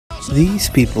These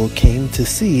people came to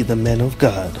see the men of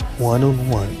God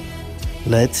one-on-one.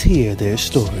 Let's hear their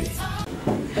story.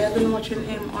 I have been watching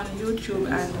him on YouTube,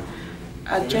 and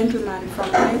a gentleman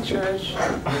from my church,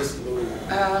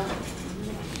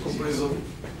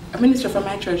 a minister from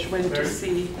my church went to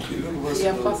see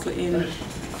the apostle in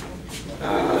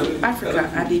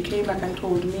Africa, and he came back and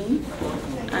told me,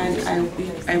 and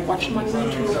I watched him on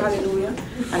YouTube, hallelujah,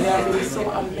 and I have been so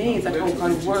amazed at how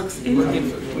God works in him.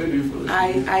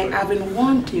 I have been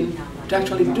wanting to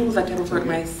actually do that type of work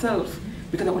myself,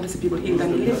 because I want to see people healed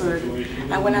and delivered.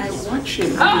 And when I watch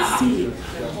him and see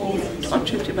how he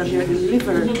touches people and they are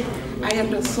delivered, I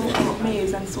am just so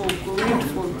amazed and so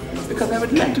grateful, because I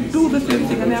would like to do the same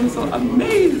thing, and I am so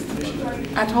amazed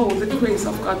at how the grace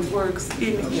of God works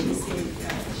in him.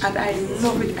 And I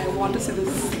love it. I want to see the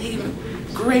same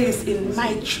grace in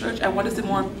my church. I want to see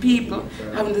more people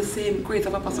having the same grace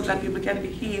of Apostle, that people can be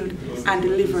healed and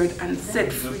delivered and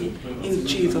set free in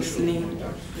Jesus' name.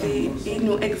 He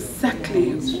knew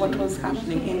exactly what was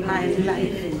happening in my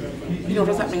life. He knew what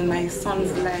was happening in my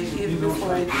son's life. Even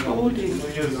before I told him,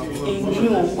 he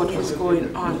knew what was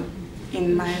going on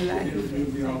in my life.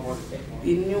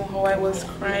 He knew how I was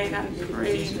crying and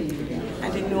praying,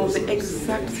 and he knows the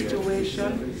exact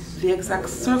situation, the exact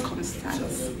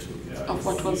circumstance of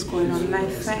what was going on. And I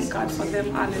thank God for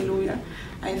them, hallelujah.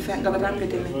 I thank God that I'm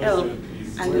getting help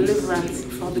and deliverance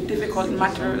for the difficult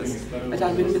matters that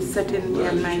have been besetting me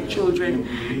and my children.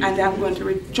 And I'm going to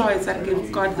rejoice and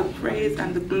give God the praise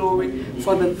and the glory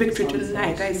for the victory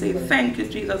tonight. I say thank you,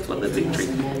 Jesus, for the victory.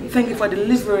 Thank you for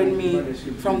delivering me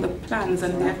from the plans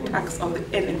and the attacks of the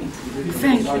enemy.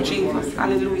 Thank you, Jesus.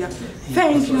 Hallelujah.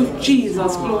 Thank you,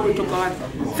 Jesus. Glory to God.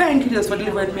 Thank you, Jesus, for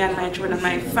delivering me and my children and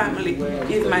my family,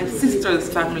 even my sister's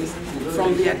families,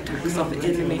 from the attacks of the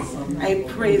enemy. I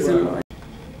praise you, Lord.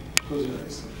 Close your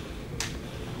eyes.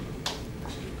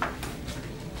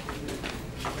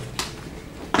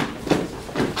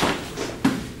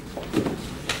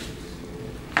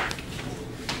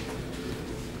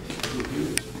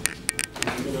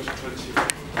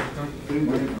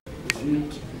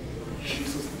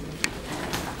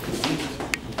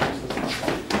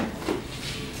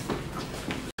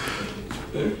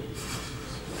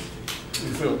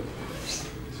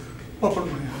 Open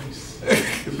my eyes.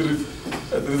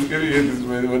 Can you hear this?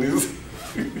 What is?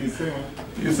 You say what?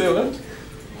 You say what?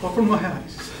 Open my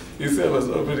eyes. You say I must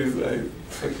open his eyes.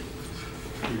 Okay.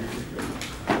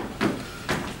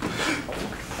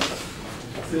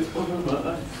 Say open my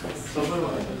eyes. Open my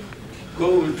eyes. Go,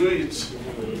 we'll do it.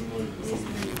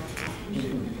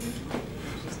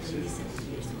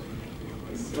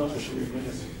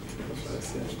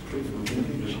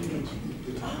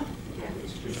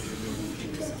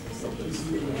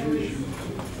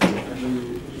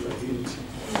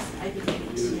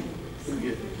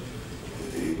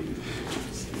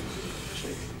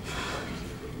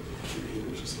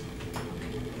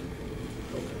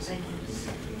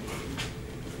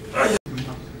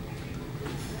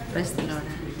 Praise the Lord.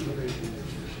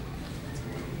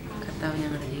 കർത്താവ്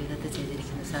ഞങ്ങളുടെ ജീവിതത്തിൽ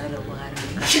ചെയ്തിരിക്കുന്ന സകല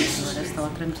ഉപകാരങ്ങൾ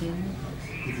സ്തോത്രം ചെയ്യുന്നു.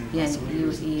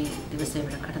 ഈ ദിവസം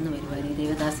ഇവിടെ കടന്നു വരുവാൻ, ഈ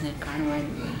ദേവദാസനെ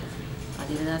കാണുവാനും ആ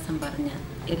ദേവദാസൻ പറഞ്ഞ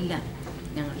എല്ലാം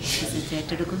ഞങ്ങൾ വിശ്വസിച്ച്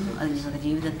ഏറ്റെടുക്കുന്നു. അത് ഞങ്ങളുടെ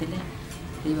ജീവിതത്തിൽ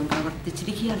ദൈവം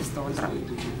പ്രവർത്തിച്ചിരിക്കുകയാണ്. സ്തോത്രം.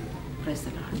 Praise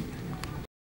the Lord.